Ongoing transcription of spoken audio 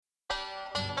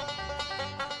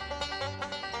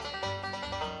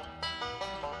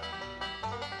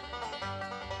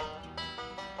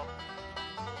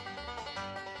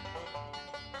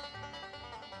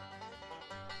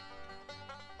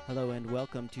Hello and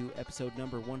welcome to episode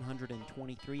number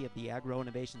 123 of the Agro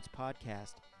Innovations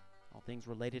Podcast. All things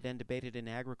related and debated in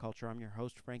agriculture. I'm your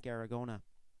host, Frank Aragona.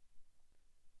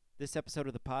 This episode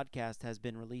of the podcast has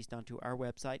been released onto our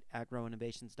website,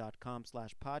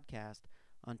 agroinnovations.com/podcast,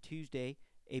 on Tuesday,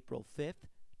 April 5th,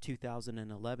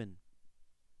 2011.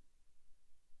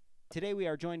 Today we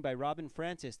are joined by Robin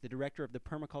Francis, the director of the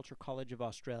Permaculture College of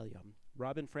Australia.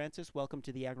 Robin Francis, welcome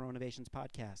to the Agro Innovations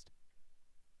Podcast.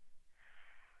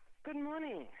 Good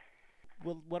morning.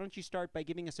 Well, why don't you start by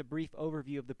giving us a brief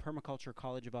overview of the Permaculture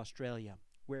College of Australia.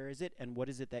 Where is it and what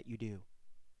is it that you do?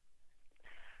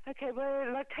 Okay,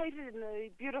 we're located in the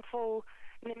beautiful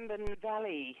Nimbin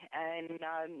Valley in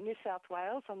New South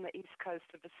Wales on the east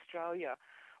coast of Australia.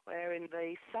 We're in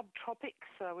the subtropics,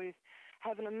 so we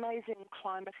have an amazing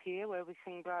climate here where we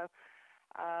can grow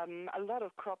a lot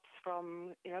of crops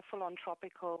from full-on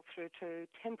tropical through to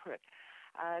temperate.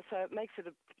 So it makes it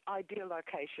an ideal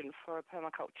location for a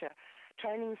permaculture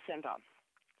training centre.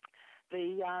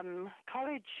 The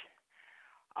college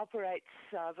operates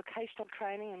vocational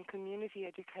training and community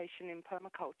education in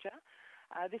permaculture.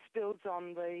 This builds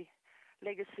on the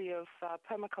legacy of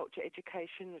permaculture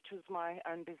education, which was my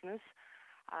own business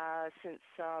since,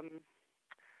 I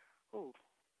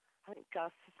think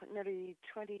nearly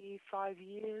 25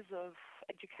 years of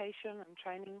education and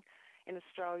training in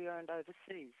Australia and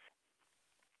overseas.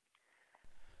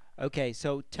 Okay,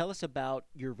 so tell us about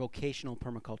your vocational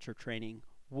permaculture training.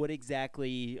 What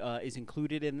exactly is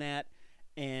included in that,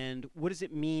 and what does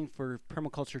it mean for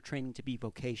permaculture training to be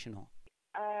vocational?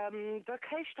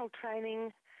 Vocational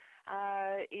training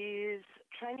is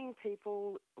training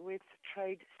people with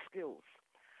trade skills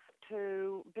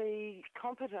to be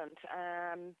competent,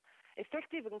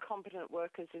 effective and competent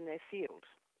workers in their field.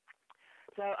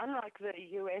 So unlike the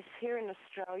US, here in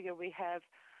Australia we have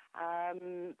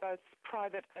both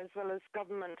private as well as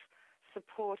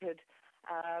government-supported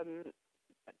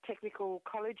technical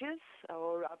colleges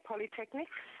or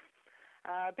polytechnics,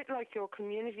 a bit like your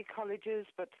community colleges,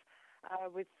 but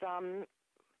with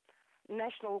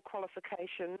national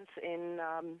qualifications in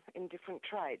different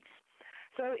trades.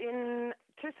 So in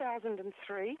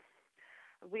 2003,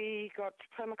 we got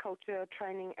permaculture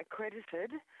training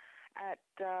accredited at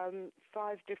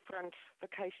 5 different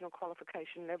vocational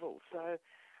qualification levels. So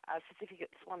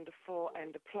certificates 1 to 4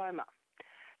 and diploma.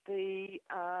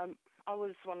 I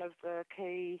was one of the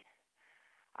key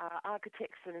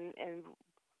architects and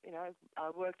I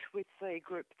worked with the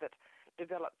group that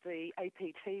developed the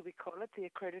APT, we call it, the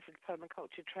Accredited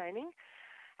Permaculture Training.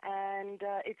 And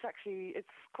it's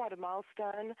quite a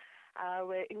milestone.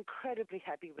 We're incredibly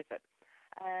happy with it.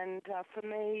 And for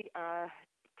me,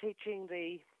 teaching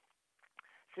the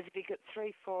Certificate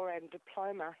 3, 4 and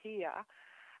diploma here,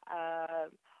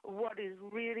 what is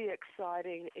really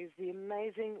exciting is the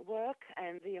amazing work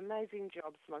and the amazing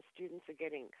jobs my students are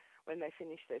getting when they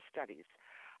finish their studies.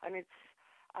 And it's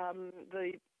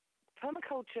the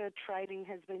permaculture training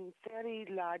has been fairly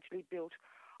largely built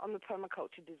on the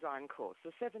permaculture design course,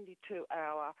 the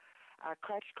 72-hour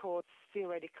crash course,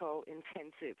 theoretical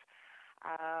intensive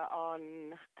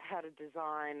on how to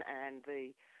design and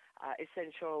the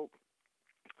essential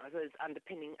those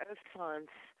underpinning earth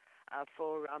science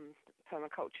for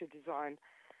permaculture design.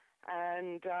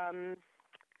 And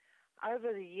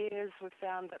over the years we've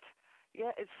found that,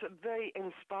 it's a very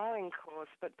inspiring course,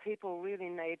 but people really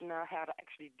need to know how to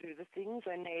actually do the things.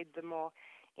 They need the more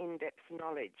in-depth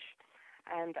knowledge.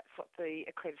 And that's what the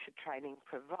accredited training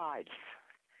provides.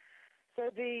 So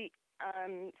the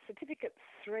Certificate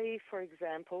 3, for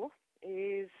example,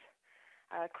 is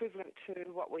equivalent to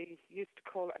what we used to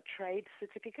call a trade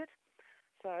certificate.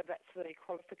 So that's the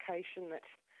qualification that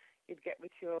you'd get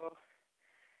with your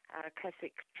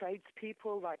classic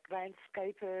tradespeople like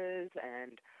landscapers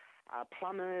and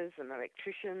plumbers and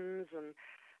electricians and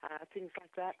things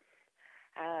like that.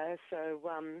 So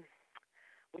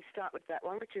we start with that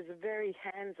one, which is a very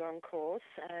hands-on course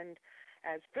and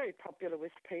is very popular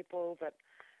with people that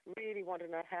really want to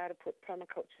know how to put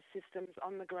permaculture systems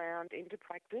on the ground into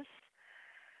practice.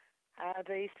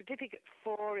 The Certificate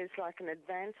 4 is like an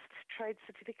advanced trade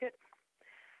certificate.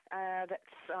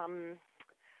 That's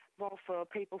more for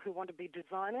people who want to be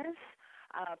designers,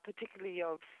 particularly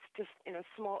of just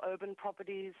small urban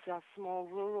properties, small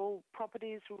rural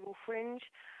properties, rural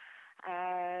fringe.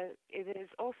 It is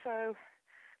also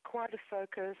quite a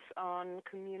focus on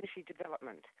community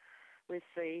development with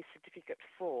the Certificate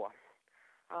 4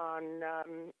 on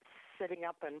setting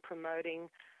up and promoting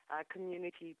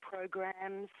community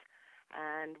programs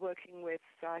and working with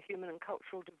human and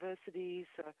cultural diversity.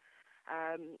 So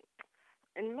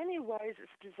in many ways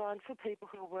it's designed for people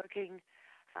who are working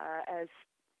as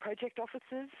project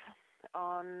offices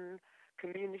on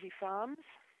community farms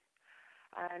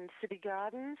and city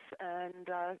gardens, and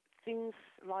things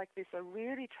like this are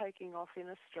really taking off in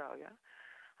Australia.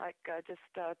 Like just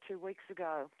 2 weeks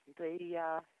ago,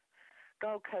 the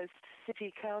Gold Coast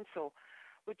City Council,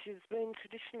 which has been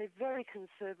traditionally very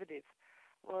conservative,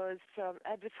 was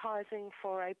advertising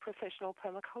for a professional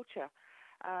permaculture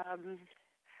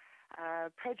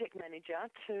project manager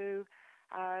to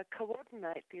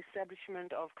coordinate the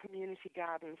establishment of community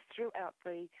gardens throughout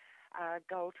the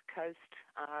Gold Coast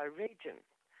region,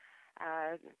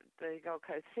 the Gold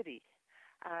Coast City.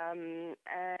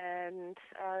 And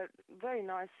very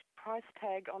nice price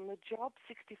tag on the job,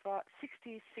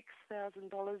 $66,000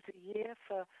 a year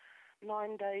for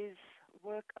 9 days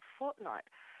work a fortnight.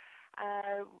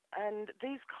 And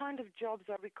these kind of jobs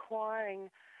are requiring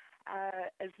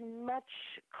as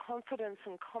much confidence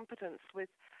and competence with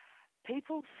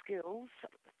people skills,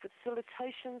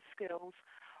 facilitation skills,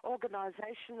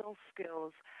 organizational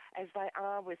skills as they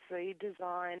are with the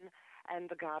design and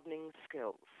the gardening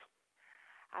skills.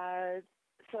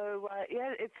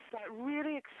 It's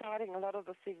really exciting, a lot of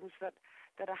the things that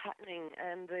are happening,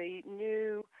 and the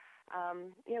new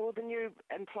the new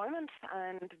employment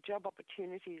and job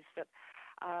opportunities that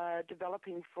are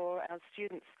developing for our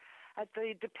students. At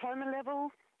the diploma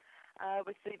level,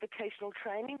 with the vocational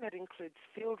training, that includes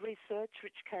field research,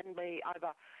 which can be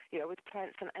either with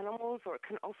plants and animals, or it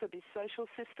can also be social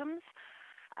systems.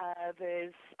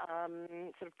 There's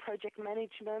sort of project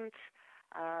management,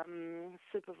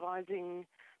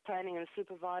 planning and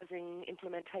supervising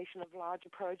implementation of larger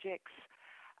projects,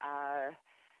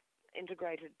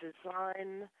 integrated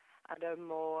design at a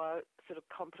more sort of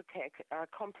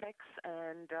complex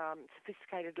and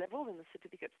sophisticated level in the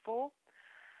Certificate 4,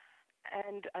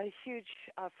 and a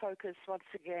huge focus once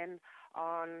again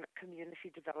on community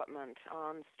development,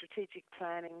 on strategic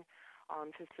planning,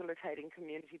 on facilitating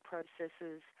community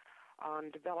processes,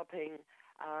 on developing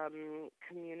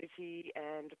community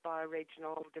and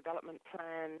bioregional development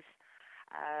plans.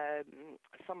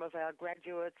 Some of our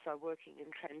graduates are working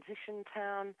in transition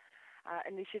town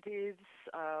initiatives.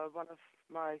 One of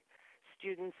my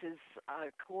students is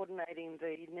coordinating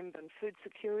the Nimbin Food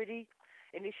Security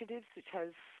initiatives, which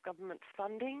has government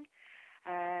funding.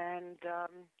 And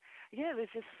there's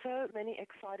just so many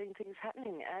exciting things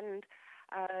happening. And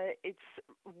it's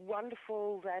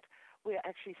wonderful that we're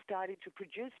actually starting to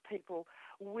produce people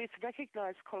with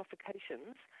recognised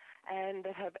qualifications and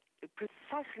that have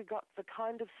precisely got the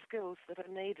kind of skills that are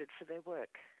needed for their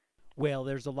work. Well,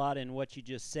 there's a lot in what you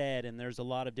just said, and there's a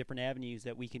lot of different avenues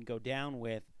that we can go down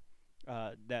with,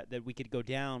 that we could go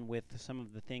down with some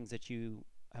of the things that you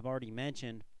have already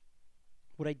mentioned.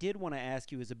 What I did want to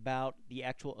ask you is about the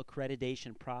actual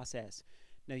accreditation process.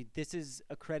 Now, this is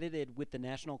accredited with the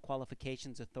National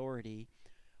Qualifications Authority.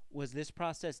 Was this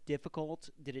process difficult?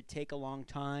 Did it take a long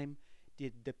time?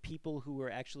 Did the people who were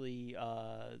actually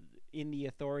in the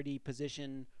authority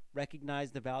position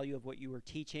recognize the value of what you were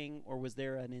teaching, or was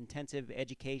there an intensive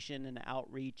education and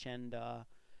outreach and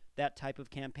that type of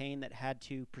campaign that had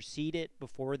to precede it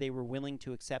before they were willing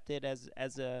to accept it as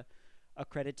a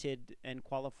accredited and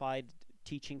qualified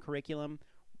teaching curriculum?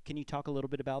 Can you talk a little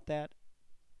bit about that?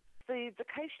 The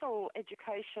vocational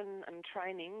education and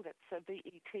training, that's a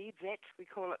VET, we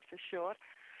call it for short,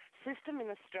 system in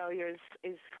Australia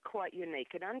is quite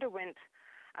unique. It underwent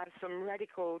some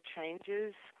radical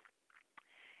changes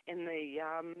in the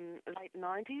late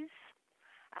 90s,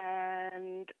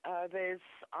 and there's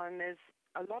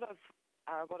a lot of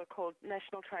what are called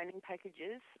national training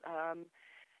packages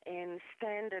in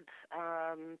standard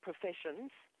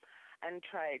professions and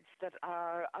trades that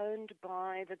are owned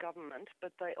by the government,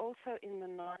 but they also in the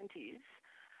 90s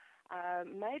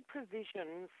made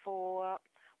provision for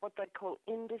what they call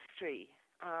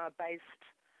industry-based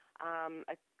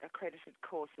accredited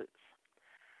courses.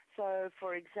 So,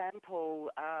 for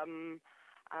example,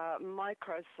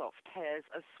 Microsoft has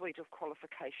a suite of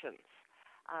qualifications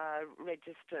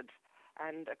registered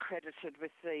and accredited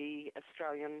with the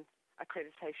Australian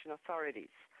accreditation authorities.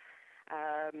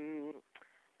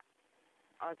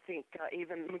 I think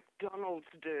even McDonald's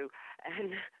do,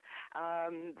 and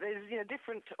there's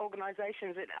different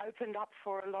organisations. It opened up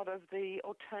for a lot of the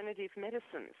alternative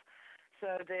medicines.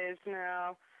 So there's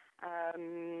now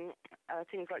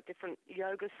things like different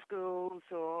yoga schools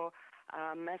or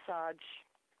massage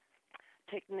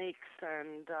techniques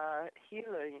and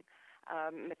healing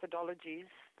methodologies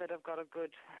that have got a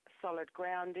good solid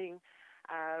grounding.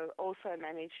 Also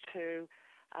managed to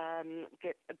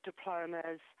get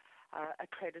diplomas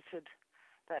accredited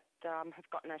that have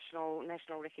got national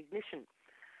recognition.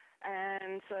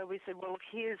 And so we said, well,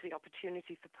 here's the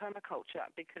opportunity for permaculture,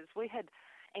 because we had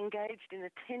engaged in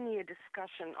a 10-year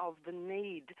discussion of the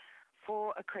need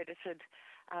for accredited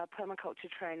permaculture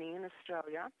training in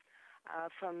Australia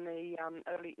from the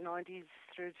early 90s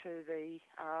through to the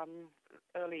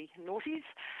early noughties.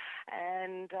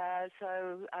 And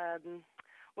so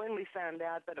when we found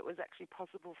out that it was actually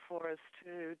possible for us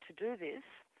to do this,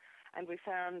 and we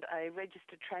found a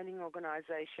registered training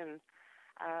organisation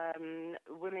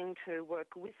willing to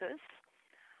work with us,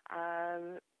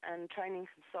 and training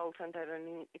consultant at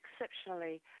an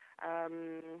exceptionally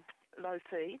low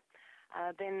fee,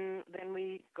 then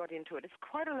we got into it. It's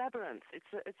quite a labyrinth.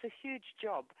 It's a huge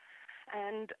job.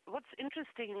 And what's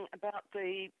interesting about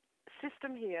the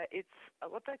system here, it's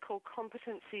what they call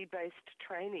competency-based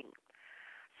training.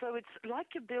 So it's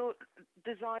like you're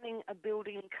designing a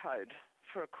building code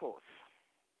for a course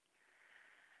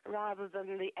rather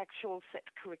than the actual set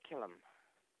curriculum.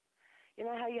 You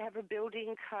know how you have a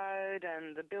building code,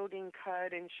 and the building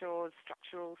code ensures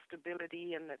structural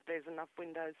stability and that there's enough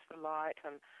windows for light,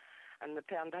 and the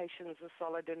foundations are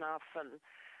solid enough, and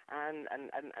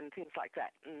things like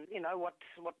that. And you know what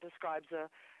describes a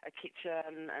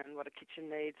kitchen and what a kitchen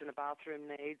needs and a bathroom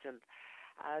needs. And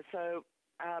so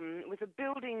with a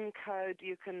building code,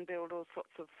 you can build all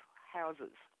sorts of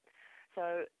houses.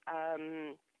 So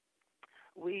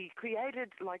we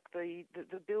created like the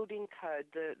building code,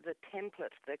 the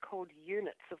template. They're called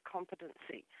units of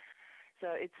competency. So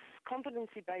it's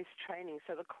competency-based training.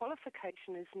 So the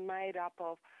qualification is made up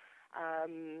of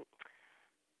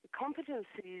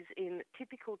competencies in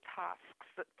typical tasks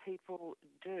that people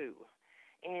do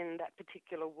in that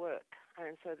particular work.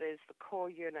 And so there's the core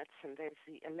units and there's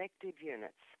the elective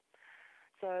units.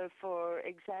 So, for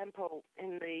example,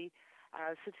 in the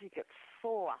Certificate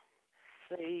 4,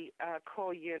 the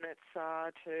core units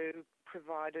are to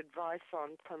provide advice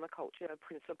on permaculture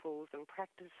principles and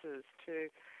practices, to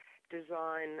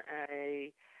design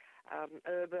a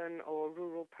urban or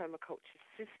rural permaculture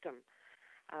system,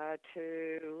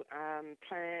 to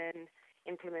plan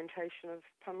implementation of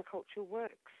permaculture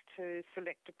works, to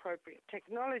select appropriate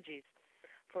technologies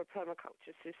for a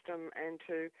permaculture system, and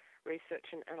to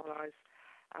research and analyse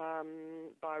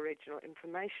bioregional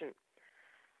information.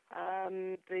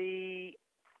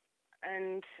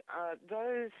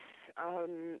 Those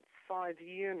 5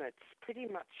 units pretty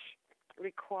much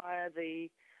require the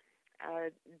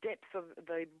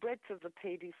breadth of the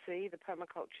PDC, the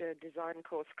Permaculture Design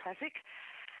Course Classic,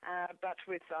 but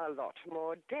with a lot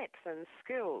more depth and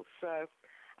skills. So,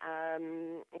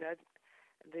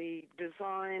 the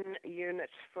design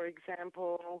unit, for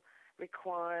example,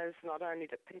 requires not only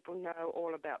that people know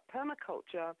all about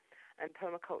permaculture and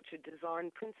permaculture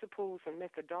design principles and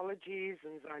methodologies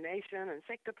and zonation and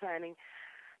sector planning,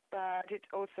 but it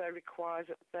also requires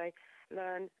that they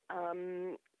learn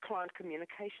client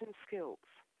communication skills,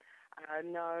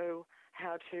 know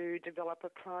how to develop a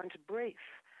client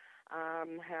brief,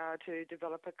 how to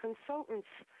develop a consultant's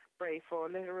brief or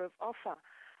letter of offer,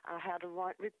 how to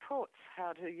write reports,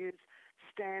 how to use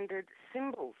standard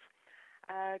symbols,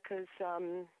 because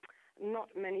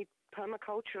not many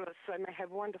permaculturists, they may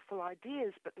have wonderful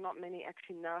ideas, but not many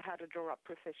actually know how to draw up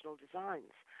professional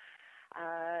designs.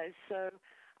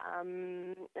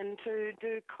 And to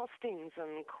do costings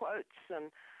and quotes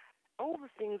and all the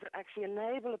things that actually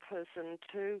enable a person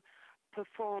to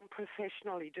perform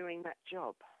professionally doing that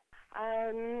job.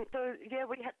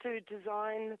 We had to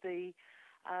design the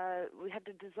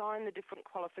different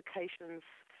qualifications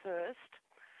first.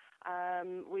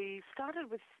 We started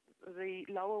with the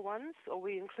lower ones, or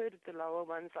we included the lower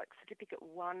ones, like Certificate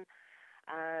 1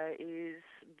 is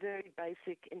very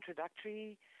basic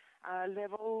introductory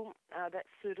level. That's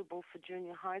suitable for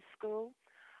junior high school.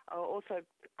 Also,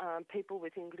 people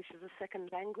with English as a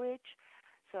second language.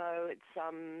 So it's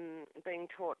being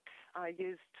taught,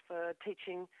 used for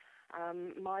teaching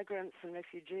migrants and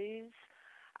refugees.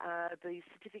 The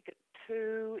Certificate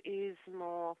 2 is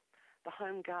more the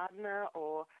home gardener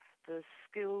or the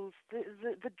skills,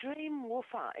 the dream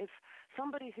woofer. If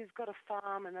somebody who's got a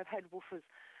farm and they've had woofers,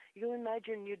 you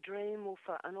imagine your dream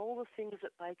woofer and all the things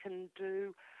that they can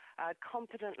do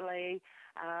competently,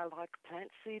 like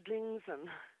plant seedlings and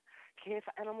care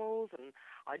for animals and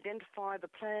identify the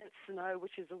plants, know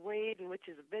which is a weed and which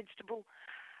is a vegetable,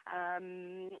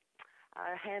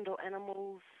 handle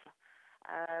animals.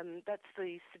 That's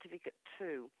the Certificate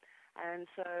 2. And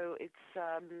so it's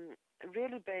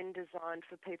really been designed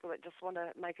for people that just want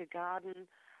to make a garden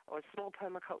or a small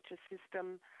permaculture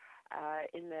system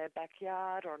in their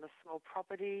backyard or on a small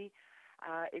property.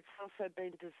 It's also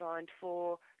been designed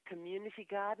for community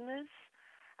gardeners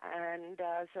And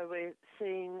so we're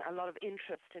seeing a lot of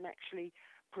interest in actually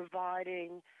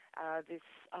providing this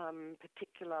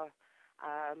particular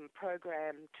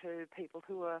program to people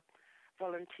who are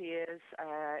volunteers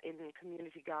in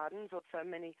community gardens. Also,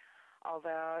 many of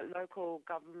our local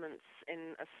governments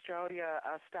in Australia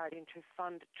are starting to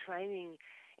fund training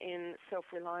in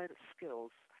self-reliance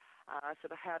skills,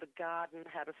 sort of how to garden,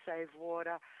 how to save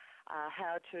water,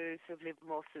 how to sort of live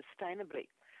more sustainably.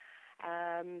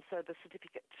 So the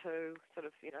certificate to sort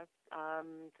of,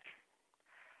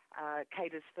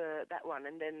 caters for that one,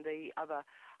 and then the other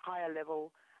higher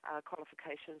level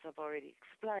qualifications I've already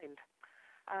explained.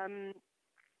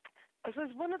 I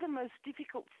suppose one of the most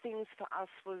difficult things for us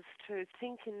was to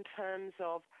think in terms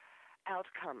of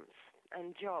outcomes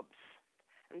and jobs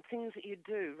and things that you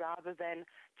do rather than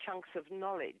chunks of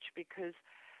knowledge, because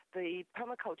the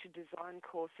permaculture design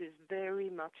course is very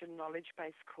much a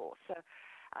knowledge-based course. So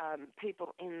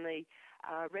people in the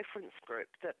reference group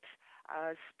that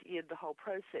steered the whole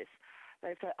process,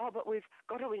 they say, oh, but we've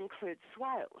got to include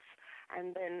swales.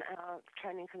 And then our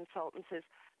training consultant says,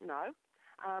 no,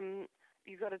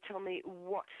 you've got to tell me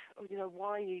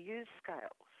why you use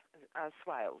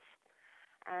swales.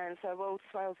 And so, well,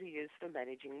 swales are used for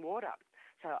managing water.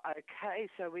 So, okay,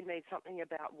 so we need something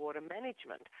about water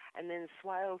management. And then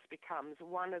swales becomes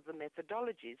one of the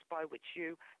methodologies by which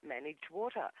you manage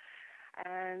water.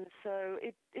 And so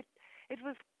it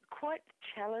was quite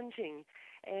challenging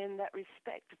in that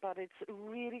respect, but it's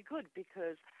really good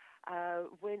because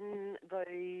when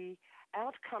the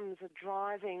outcomes are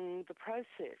driving the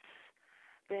process,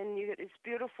 then you get this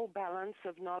beautiful balance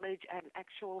of knowledge and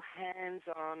actual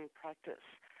hands-on practice.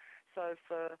 So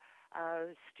for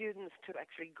students to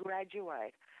actually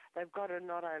graduate, they've got to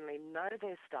not only know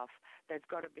their stuff, they've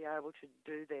got to be able to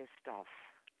do their stuff.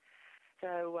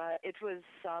 So it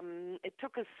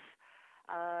took us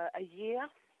a year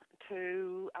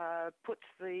to put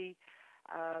the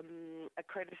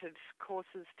accredited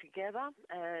courses together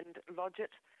and lodge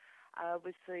it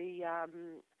with the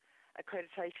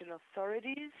accreditation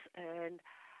authorities, and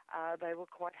they were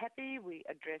quite happy. We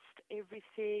addressed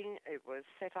everything. It was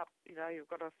set up, you've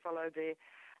got to follow their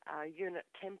unit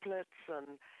templates,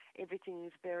 and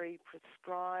everything's very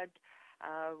prescribed.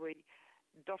 We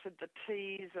dotted the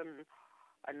T's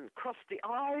and crossed the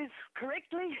I's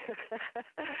correctly,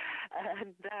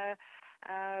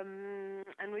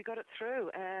 and we got it through.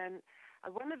 And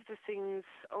one of the things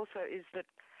also is that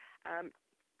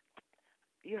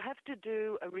you have to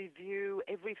do a review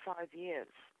every 5 years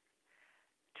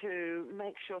to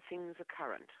make sure things are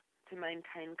current, to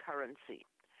maintain currency,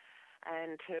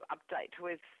 and to update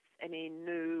with any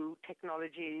new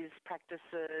technologies,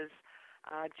 practices,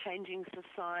 changing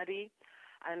society.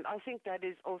 And I think that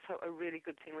is also a really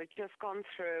good thing. We've just gone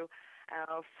through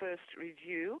our first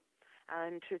review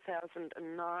in 2009,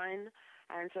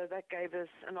 and so that gave us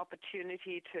an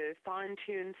opportunity to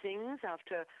fine-tune things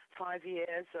after 5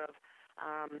 years of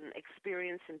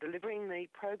experience in delivering the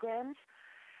programs,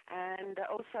 and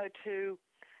also to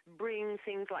bring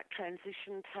things like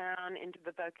transition town into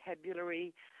the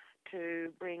vocabulary,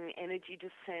 to bring energy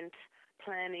descent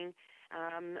planning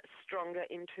stronger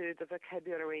into the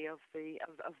vocabulary of the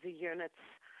units,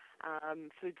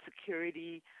 food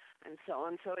security, and so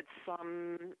on. So it's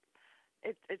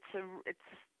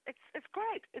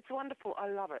great. It's wonderful. I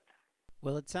love it.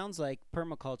 Well, it sounds like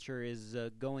permaculture is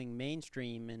going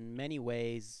mainstream in many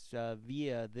ways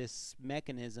via this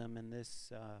mechanism and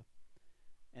this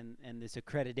and this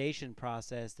accreditation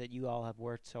process that you all have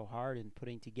worked so hard in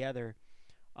putting together.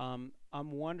 I'm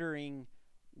wondering,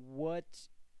 what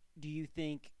do you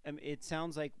think? It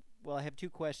sounds like, well, I have two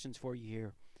questions for you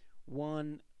here.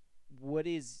 One, what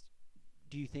do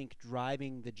you think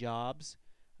driving the jobs?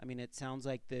 I mean, it sounds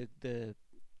like the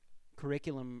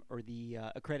curriculum or the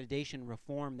accreditation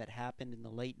reform that happened in the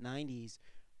late 90s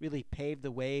really paved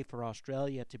the way for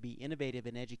Australia to be innovative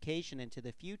in education into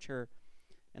the future,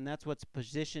 and that's what's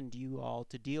positioned you all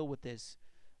to deal with this,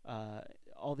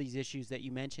 all these issues that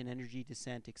you mentioned, energy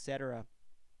descent, etc.,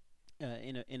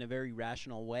 in a very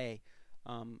rational way.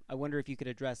 I wonder if you could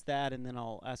address that, and then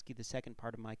I'll ask you the second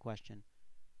part of my question.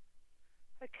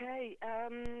 Okay.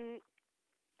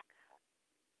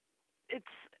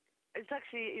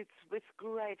 It's with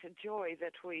great joy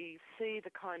that we see the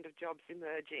kind of jobs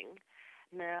emerging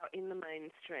now in the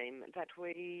mainstream that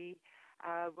we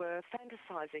were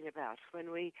fantasizing about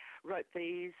when we wrote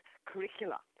these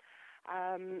curricula.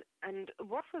 And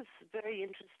what was very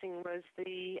interesting was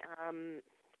the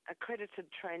accredited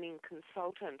training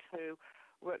consultant who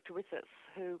worked with us,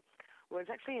 who was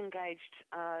actually engaged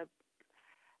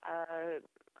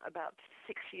about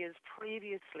 6 years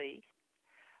previously,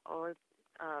 or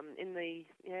in the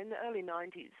early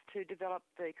 90s to develop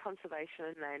the conservation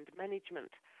and land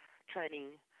management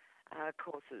training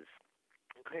courses,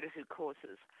 accredited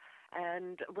courses.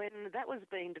 And when that was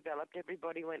being developed,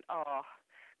 everybody went, oh,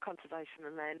 conservation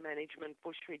and land management,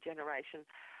 bush regeneration,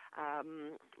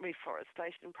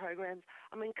 reforestation programs.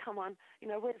 I mean, come on,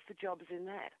 where's the jobs in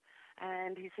that?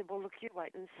 And he said, well, look, you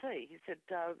wait and see. He said,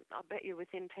 I bet you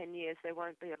within 10 years there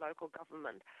won't be a local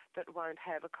government that won't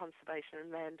have a conservation and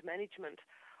land management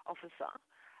officer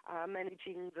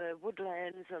managing the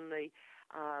woodlands and the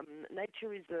nature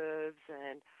reserves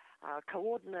and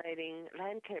coordinating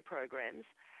land care programs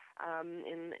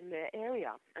in their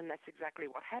area. And that's exactly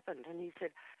what happened. And he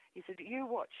said, you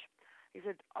watch. He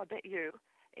said, I bet you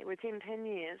within 10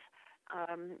 years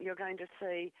you're going to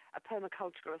see a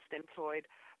permaculturist employed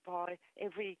by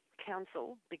every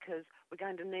council, because we're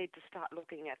going to need to start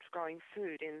looking at growing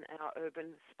food in our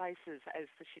urban spaces as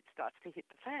the shit starts to hit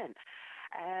the fan.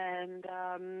 And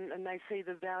they see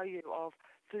the value of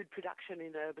food production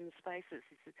in urban spaces.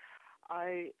 He said,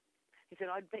 I'd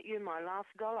bet you my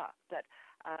last dollar that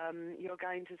you're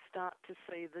going to start to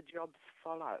see the jobs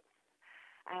follow.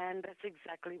 And that's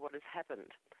exactly what has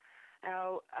happened.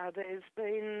 Now, there's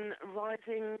been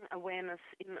rising awareness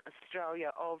in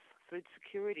Australia of food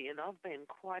security, and I've been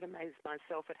quite amazed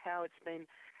myself at how it's been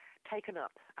taken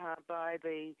up by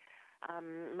the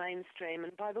mainstream.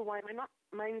 And by the way, we're not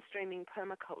mainstreaming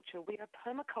permaculture, we are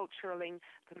permaculturaling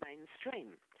the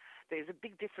mainstream. There's a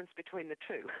big difference between the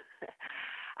two.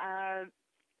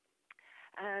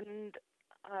 And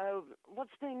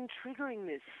what's been triggering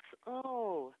this?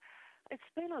 Oh,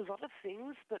 it's been a lot of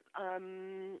things, but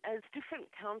as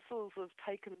different councils have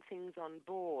taken things on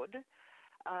board,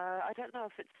 I don't know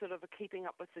if it's sort of a keeping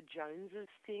up with the Joneses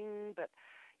thing, but,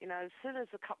 as soon as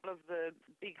a couple of the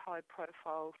big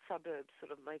high-profile suburbs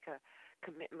sort of make a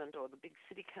commitment, or the big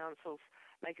city councils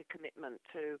make a commitment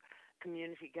to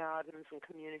community gardens and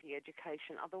community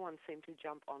education, other ones seem to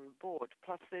jump on board.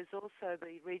 Plus, there's also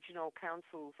the regional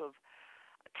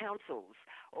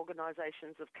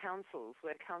organisations of councils,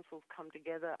 where councils come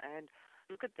together and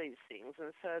look at these things.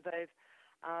 And so the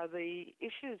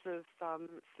issues of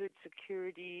food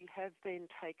security have been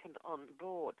taken on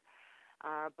board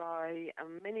by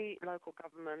many local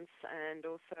governments, and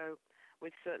also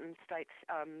with certain state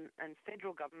and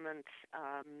federal government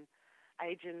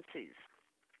agencies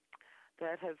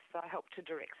that have helped to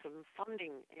direct some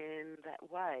funding in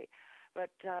that way. But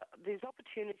these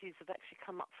opportunities have actually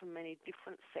come up from many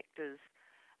different sectors.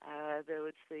 There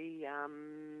was the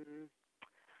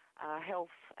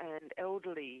health and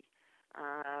elderly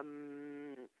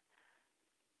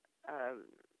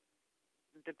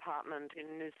department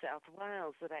in New South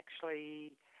Wales that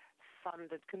actually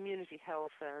funded community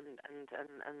health and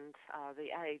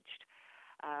the aged,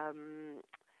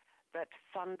 that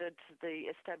funded the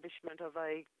establishment of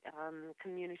a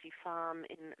community farm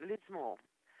in Lismore,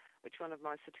 which one of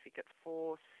my Certificate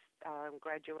 4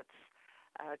 graduates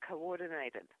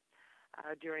coordinated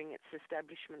during its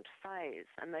establishment phase.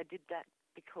 And they did that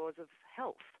because of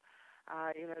health.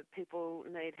 People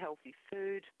need healthy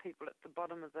food. People at the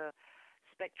bottom of the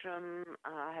spectrum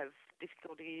have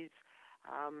difficulties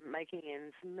making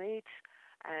ends meet,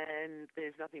 and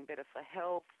there's nothing better for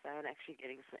health than actually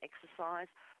getting some exercise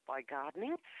by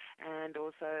gardening and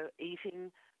also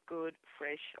eating good,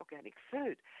 fresh, organic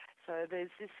food. So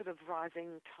there's this sort of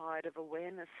rising tide of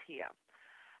awareness here.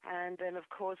 And then, of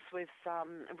course, with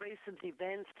recent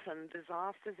events and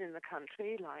disasters in the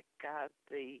country, like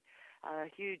the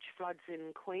huge floods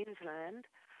in Queensland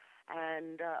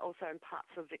and also in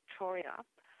parts of Victoria,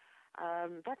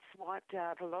 that's wiped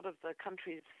out a lot of the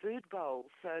country's food bowls.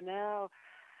 So now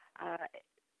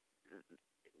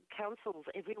councils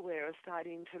everywhere are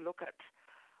starting to look at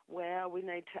where we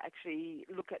need to actually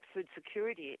look at food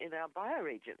security in our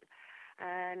bioregion.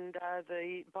 And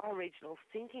the bioregional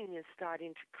thinking is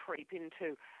starting to creep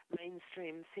into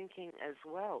mainstream thinking as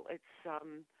well. It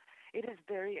is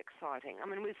very exciting. I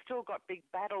mean, we've still got big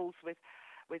battles with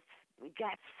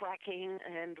gas fracking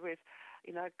and with,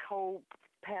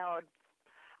 coal-fired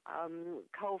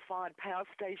power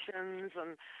stations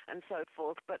and so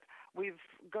forth. But we've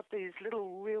got these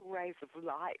little real rays of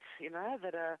light,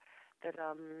 that are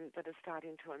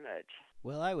starting to emerge.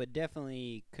 Well, I would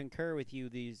definitely concur with you.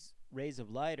 These rays of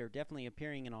light are definitely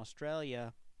appearing in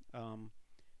Australia.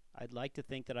 I'd like to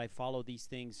think that I follow these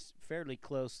things fairly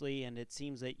closely, and it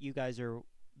seems that you guys are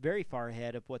very far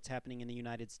ahead of what's happening in the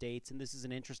United States, and this is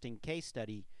an interesting case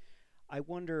study. I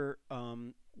wonder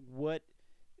what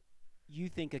you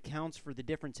think accounts for the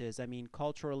differences. I mean,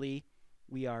 culturally,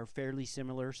 we are fairly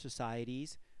similar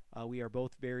societies. We are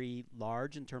both very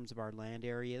large in terms of our land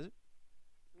areas.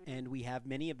 and we have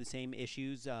many of the same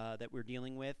issues that we're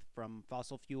dealing with, from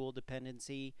fossil fuel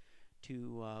dependency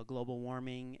to global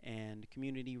warming and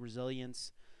community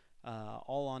resilience,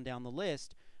 all on down the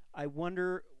list. I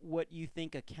wonder what you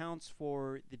think accounts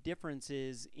for the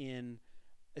differences in,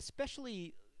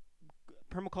 especially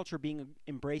permaculture being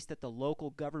embraced at the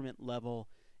local government level.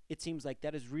 It seems like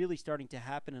that is really starting to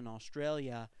happen in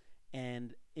Australia,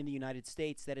 and in the United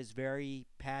States, that is very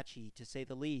patchy, to say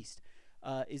the least.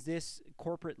 Is this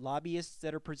corporate lobbyists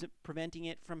that are preventing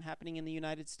it from happening in the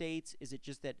United States? Is it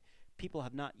just that people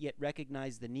have not yet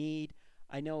recognized the need?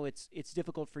 I know it's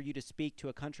difficult for you to speak to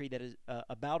a country that is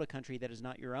about a country that is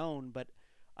not your own, but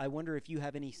I wonder if you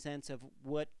have any sense of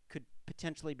what could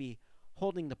potentially be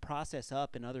holding the process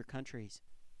up in other countries.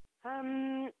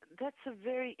 That's a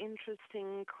very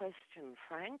interesting question,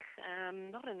 Frank.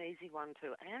 Not an easy one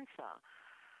to answer.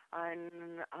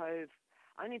 And I've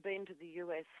only been to the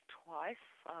US twice.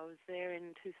 I was there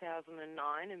in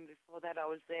 2009, and before that I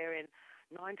was there in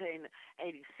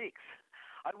 1986.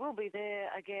 I will be there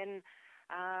again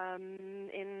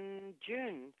in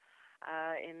June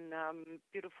in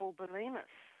beautiful Bolinas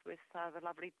with the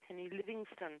lovely Penny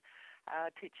Livingston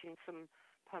teaching some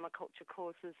permaculture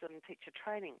courses and teacher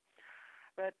training.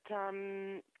 But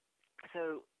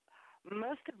so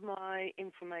most of my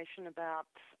information about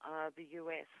the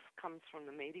US comes from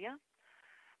the media.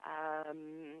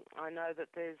 I know that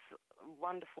there's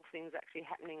wonderful things actually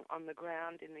happening on the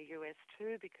ground in the US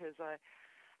too, because I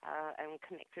am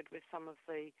connected with some of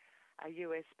the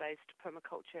US-based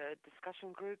permaculture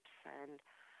discussion groups and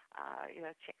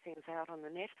check things out on the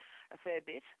net a fair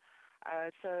bit.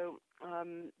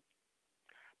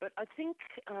 But I think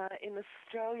in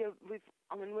Australia,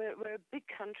 we're a big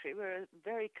country. We're a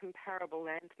very comparable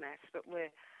landmass, but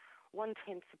we're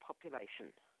 1/10 the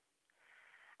population.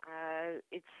 I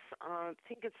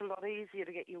think it's a lot easier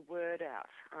to get your word out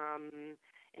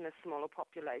in a smaller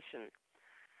population.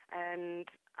 And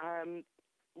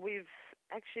we've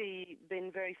actually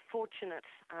been very fortunate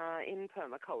in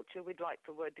permaculture. We'd like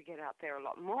the word to get out there a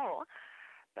lot more,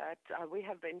 but we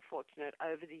have been fortunate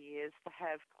over the years to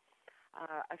have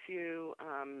a few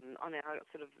on our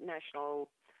sort of national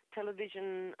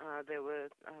television. There were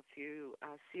a few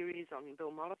series on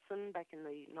Bill Mollison back in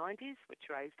the 90s, which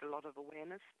raised a lot of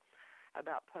awareness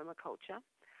about permaculture.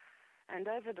 And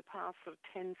over the past sort of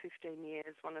 10, 15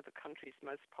 years, one of the country's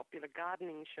most popular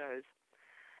gardening shows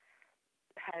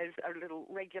has a little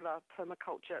regular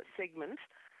permaculture segment.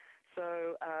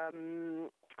 So,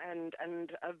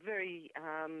 and a very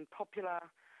popular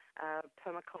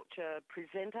permaculture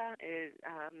presenter is,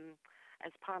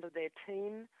 as part of their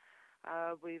team.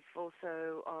 We've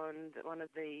also on one of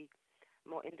the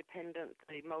more independent,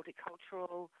 the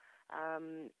multicultural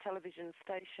television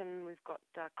station. We've got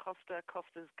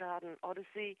Costa's Garden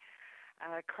Odyssey,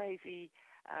 a crazy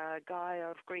guy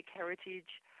of Greek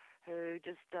heritage who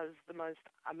just does the most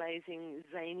amazing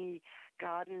zany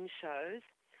garden shows.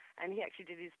 And he actually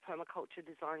did his permaculture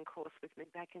design course with me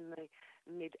back in the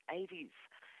mid-'80s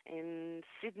in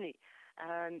Sydney.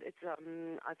 And it's,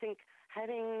 I think,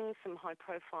 having some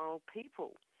high-profile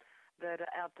people that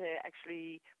are out there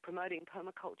actually promoting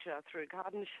permaculture through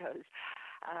garden shows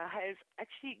has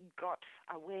actually got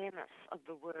awareness of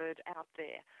the word out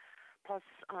there. Plus,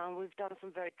 we've done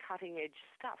some very cutting-edge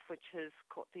stuff which has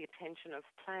caught the attention of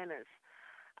planners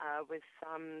with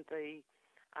the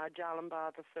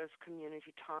Jalambar, the first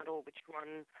community title, which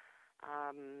won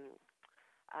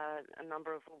a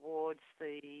number of awards,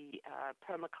 the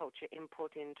permaculture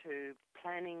input into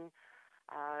planning,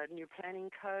 new planning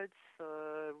codes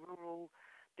for rural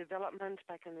development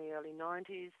back in the early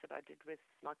 90s that I did with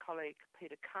my colleague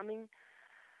Peter Cumming.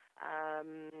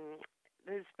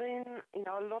 There's been,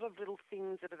 a lot of little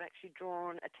things that have actually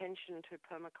drawn attention to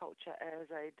permaculture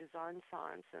as a design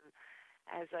science and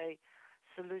as a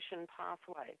solution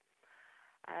pathway.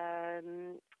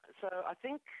 So I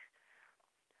think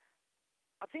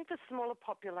the smaller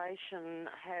population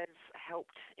has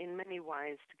helped in many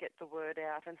ways to get the word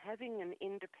out, and having an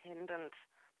independent,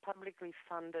 publicly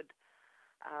funded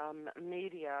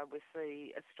media with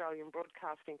the Australian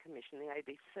Broadcasting Commission, the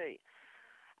ABC,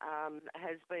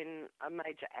 has been a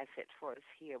major asset for us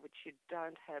here, which you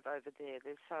don't have over there.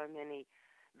 There's so many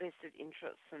vested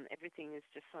interests and everything is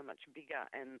just so much bigger,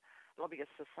 and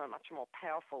lobbyists are so much more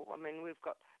powerful. I mean, we've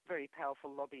got very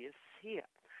powerful lobbyists here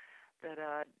that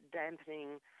are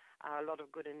dampening a lot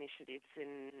of good initiatives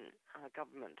in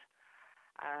government.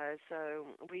 So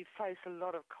we face a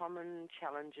lot of common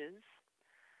challenges,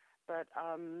 but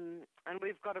and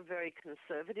we've got a very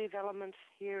conservative element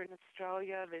here in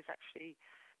Australia. There's actually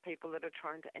people that are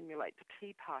trying to emulate the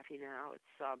Tea Party now.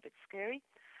 It's a bit scary.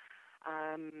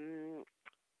 Um,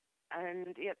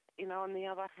 and yet, on the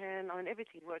other hand,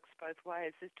 everything works both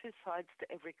ways. There's two sides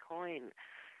to every coin.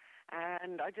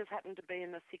 And I just happen to be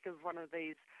in the thick of one of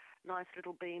these nice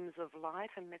little beams of light,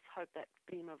 and let's hope that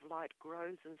beam of light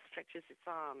grows and stretches its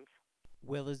arms.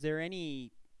 Well, is there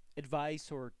any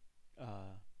advice or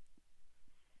uh,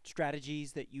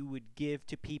 strategies that you would give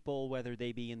to people, whether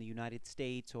they be in the United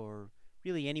States or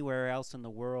really anywhere else in the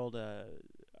world?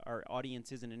 Our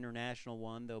audience is an international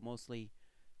one, though mostly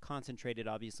concentrated,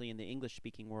 obviously, in the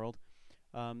English-speaking world.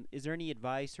 Is there any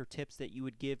advice or tips that you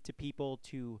would give to people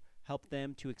to help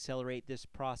them to accelerate this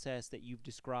process that you've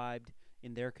described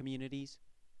in their communities?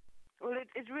 Well,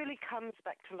 it really comes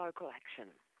back to local action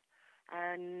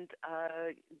and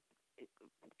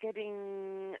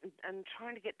getting and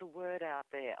trying to get the word out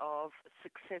there of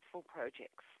successful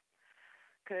projects.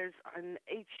 Because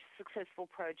each successful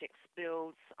project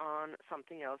builds on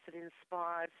something else. It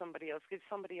inspires somebody else, gives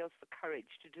somebody else the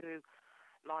courage to do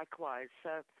likewise.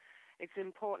 So it's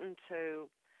important to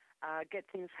get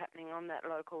things happening on that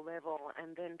local level,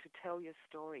 and then to tell your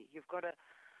story. You've got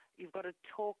to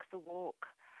talk the walk.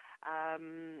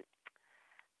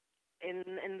 In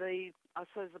the, I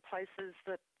suppose, the places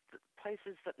that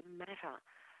matter.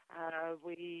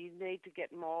 We need to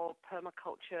get more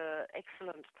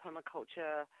excellent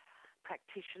permaculture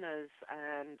practitioners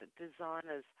and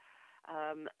designers,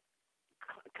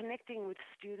 connecting with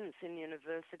students in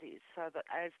universities, so that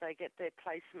as they get their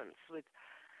placements with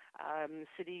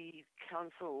city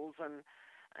councils and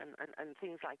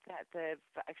things like that,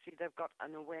 they've got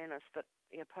an awareness that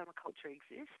permaculture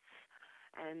exists,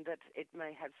 and that it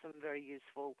may have some very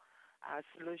useful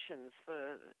solutions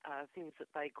for things that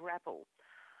they grapple.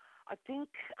 I think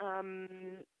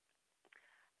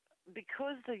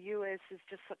because the US is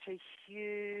just such a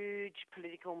huge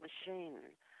political machine,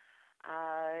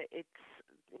 it's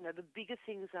the bigger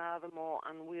things are, the more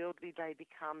unwieldy they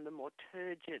become, the more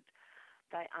turgid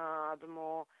they are, the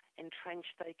more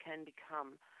entrenched they can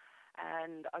become.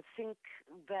 And I think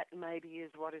that maybe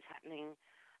is what is happening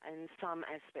in some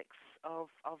aspects of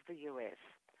the US.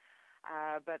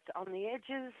 But on the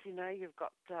edges, you've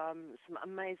got some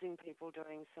amazing people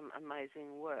doing some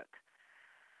amazing work.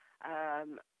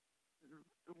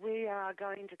 We are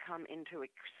going to come into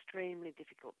extremely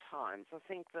difficult times. I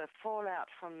think the fallout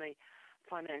from the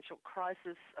financial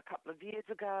crisis a couple of years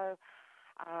ago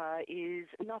is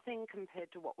nothing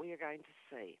compared to what we are going to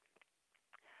see.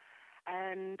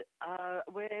 And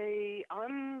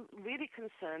I'm really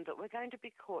concerned that we're going to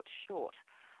be caught short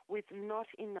with not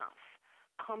enough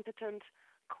competent,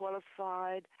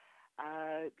 qualified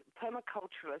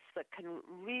permaculturists that can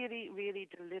really, really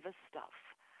deliver stuff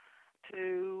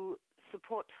to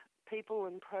support people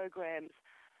and programs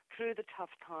through the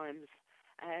tough times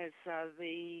as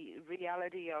the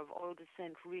reality of oil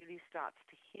descent really starts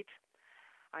to hit.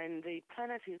 And the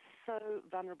planet is so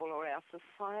vulnerable, or our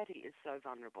society is so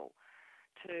vulnerable,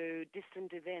 to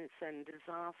distant events and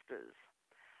disasters,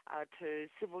 to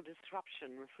civil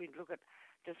disruption. If we look at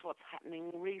just what's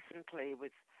happening recently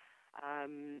with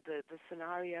the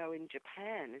scenario in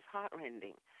Japan, is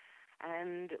heartrending.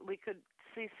 And we could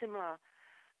see similar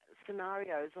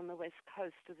scenarios on the west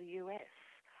coast of the US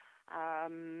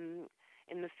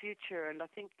in the future. And I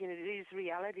think these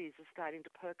realities are starting to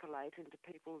percolate into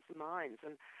people's minds.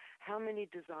 And how many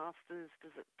disasters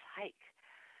does it take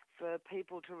for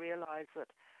people to realize that,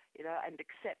 and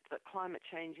accept that climate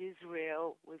change is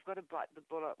real? We've got to bite the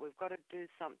bullet. We've got to do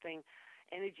something.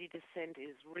 Energy descent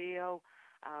is real.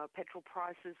 Petrol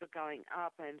prices are going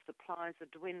up and supplies are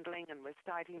dwindling, and we're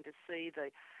starting to see the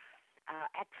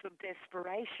acts of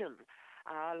desperation,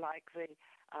 like the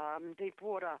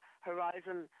Deepwater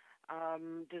Horizon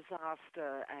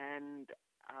disaster and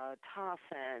tar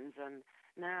sands. And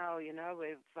now,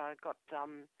 we've got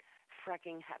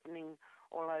fracking happening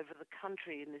all over the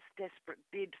country in this desperate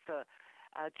bid for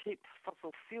cheap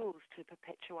fossil fuels to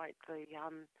perpetuate the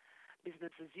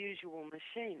business as usual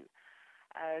machine.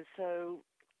 So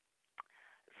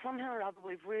somehow or other,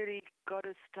 we've really got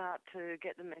to start to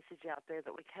get the message out there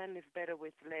that we can live better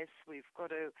with less. We've got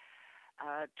to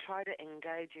try to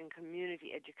engage in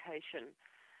community education,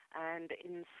 and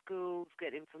in schools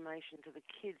get information to the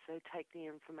kids. They take the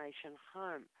information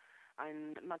home.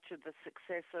 And much of the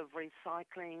success of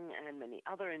recycling and many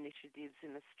other initiatives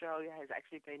in Australia has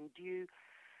actually been due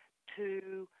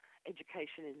to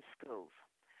education in schools.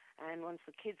 And once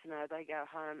the kids know, they go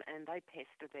home and they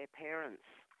pester their parents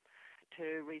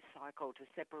to recycle, to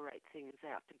separate things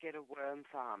out, to get a worm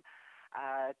farm,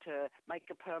 to make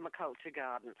a permaculture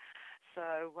garden.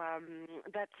 So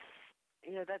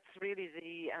that's really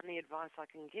the only advice I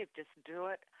can give. Just do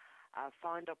it.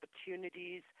 Find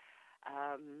opportunities.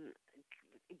 um,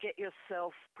 get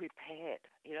yourself prepared.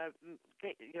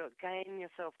 Gain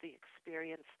yourself the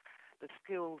experience, the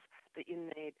skills that you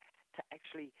need to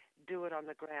actually do it on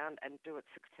the ground and do it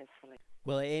successfully.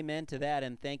 Well, amen to that,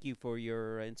 and thank you for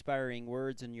your inspiring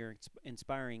words and your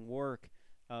inspiring work.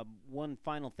 One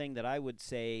final thing that I would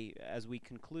say as we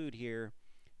conclude here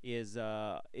is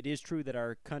it is true that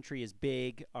our country is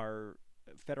big, our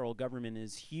federal government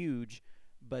is huge,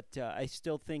 but I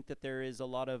still think that there is a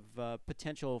lot of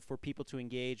potential for people to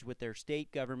engage with their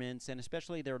state governments and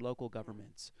especially their local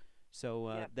governments.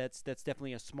 So that's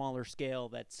definitely a smaller scale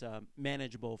that's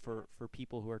manageable for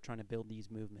people who are trying to build these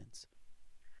movements.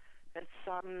 It's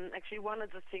actually one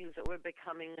of the things that we're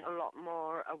becoming a lot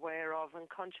more aware of and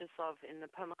conscious of in the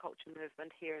permaculture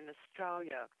movement here in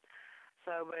Australia.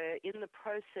 So we're in the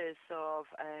process of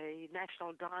a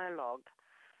national dialogue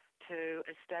to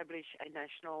establish a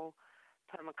national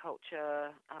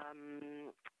permaculture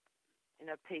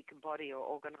peak body or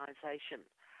organisation.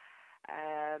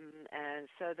 And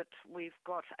so that we've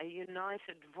got a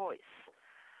united voice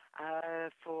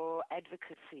for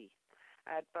advocacy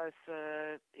at both,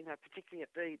 particularly at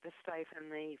the state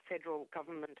and the federal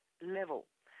government level.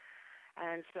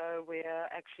 And so we've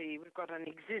got an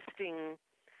existing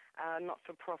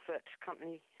not-for-profit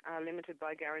company limited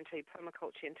by guarantee,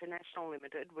 Permaculture International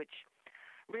Limited, which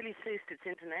really ceased its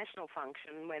international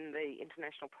function when the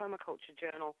International Permaculture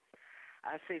Journal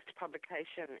ceased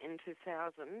publication in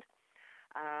 2000.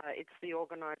 It's the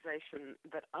organisation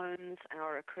that owns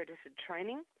our accredited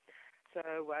training. So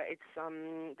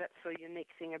that's the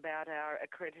unique thing about our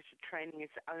accredited training.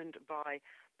 It's owned by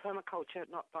permaculture,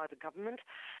 not by the government.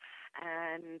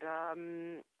 And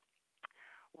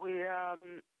we're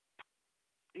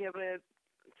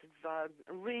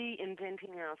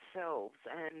reinventing ourselves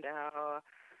and our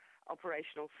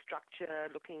operational structure,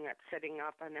 looking at setting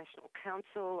up a national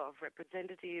council of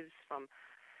representatives from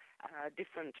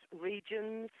different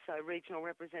regions, so regional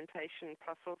representation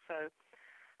plus also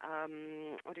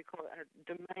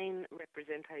domain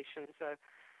representation. So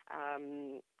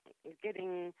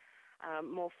getting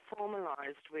more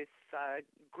formalized with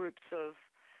groups of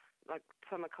like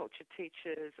permaculture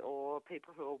teachers or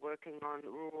people who are working on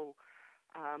rural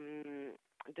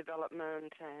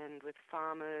development and with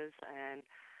farmers and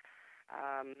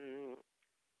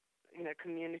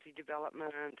community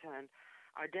development and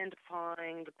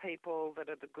identifying the people that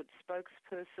are the good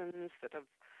spokespersons that have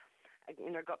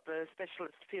got the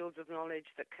specialist fields of knowledge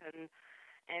that can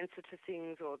answer to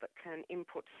things or that can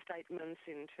input statements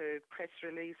into press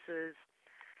releases.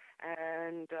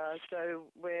 And so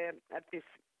we're at this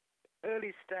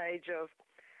early stage of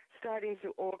starting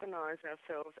to organise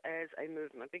ourselves as a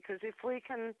movement, because if we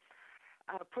can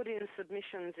put in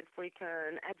submissions, if we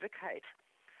can advocate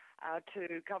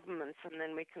to governments, and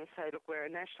then we can say, look, we're a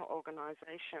national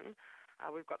organisation,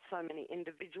 we've got so many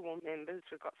individual members,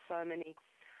 we've got so many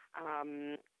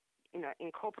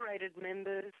incorporated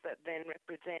members that then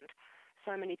represent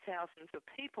so many thousands of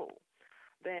people,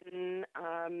 then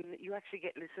you actually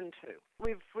get listened to.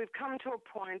 We've come to a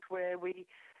point where we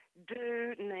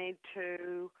do need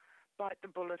to bite the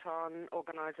bullet on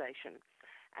organisation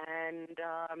and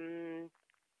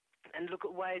look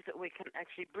at ways that we can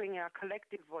actually bring our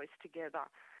collective voice together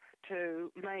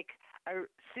to make a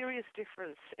serious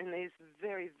difference in these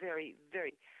very, very,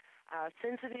 very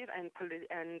sensitive and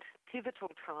pivotal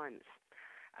times.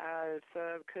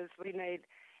 Because we need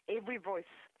every voice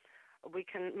we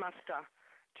can muster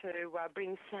to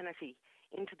bring sanity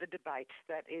into the debate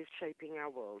that is shaping our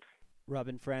world.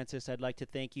 Robin Francis, I'd like to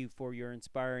thank you for your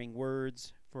inspiring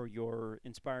words, for your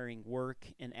inspiring work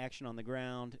and action on the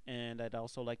ground, and I'd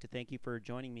also like to thank you for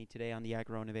joining me today on the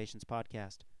Agro Innovations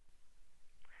Podcast.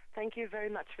 Thank you very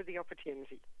much for the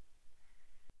opportunity.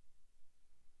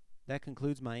 That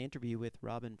concludes my interview with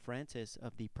Robin Francis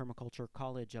of the Permaculture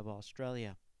College of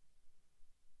Australia.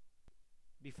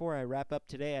 Before I wrap up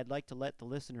today, I'd like to let the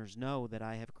listeners know that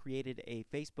I have created a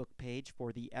Facebook page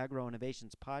for the Agro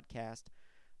Innovations Podcast.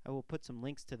 I will put some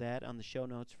links to that on the show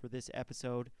notes for this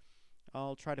episode.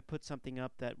 I'll try to put something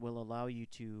up that will allow you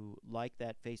to like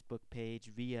that Facebook page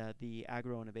via the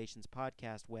Agro Innovations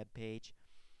Podcast webpage.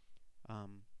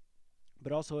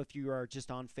 But also, if you are just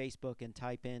on Facebook and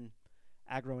type in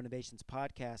Agro Innovations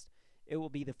Podcast, it will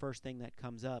be the first thing that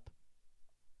comes up.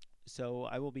 So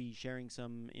I will be sharing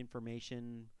some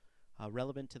information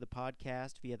relevant to the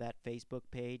podcast via that Facebook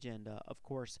page, and of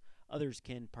course, others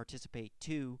can participate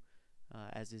too,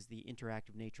 as is the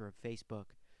interactive nature of Facebook.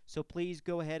 So please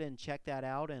go ahead and check that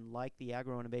out and like the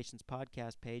Agro Innovations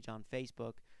Podcast page on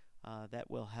Facebook.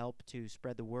 That will help to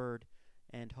spread the word,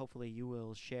 and hopefully you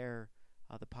will share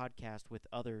the podcast with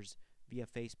others via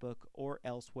Facebook or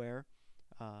elsewhere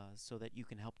so that you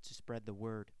can help to spread the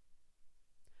word.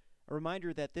 A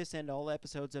reminder that this and all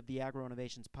episodes of the Agro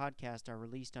Innovations podcast are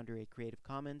released under a Creative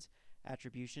Commons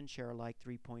Attribution Share Alike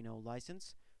 3.0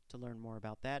 license. To learn more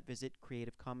about that, visit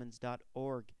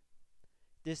creativecommons.org.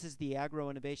 This is the Agro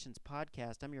Innovations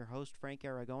podcast. I'm your host, Frank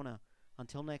Aragona.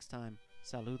 Until next time,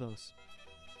 saludos.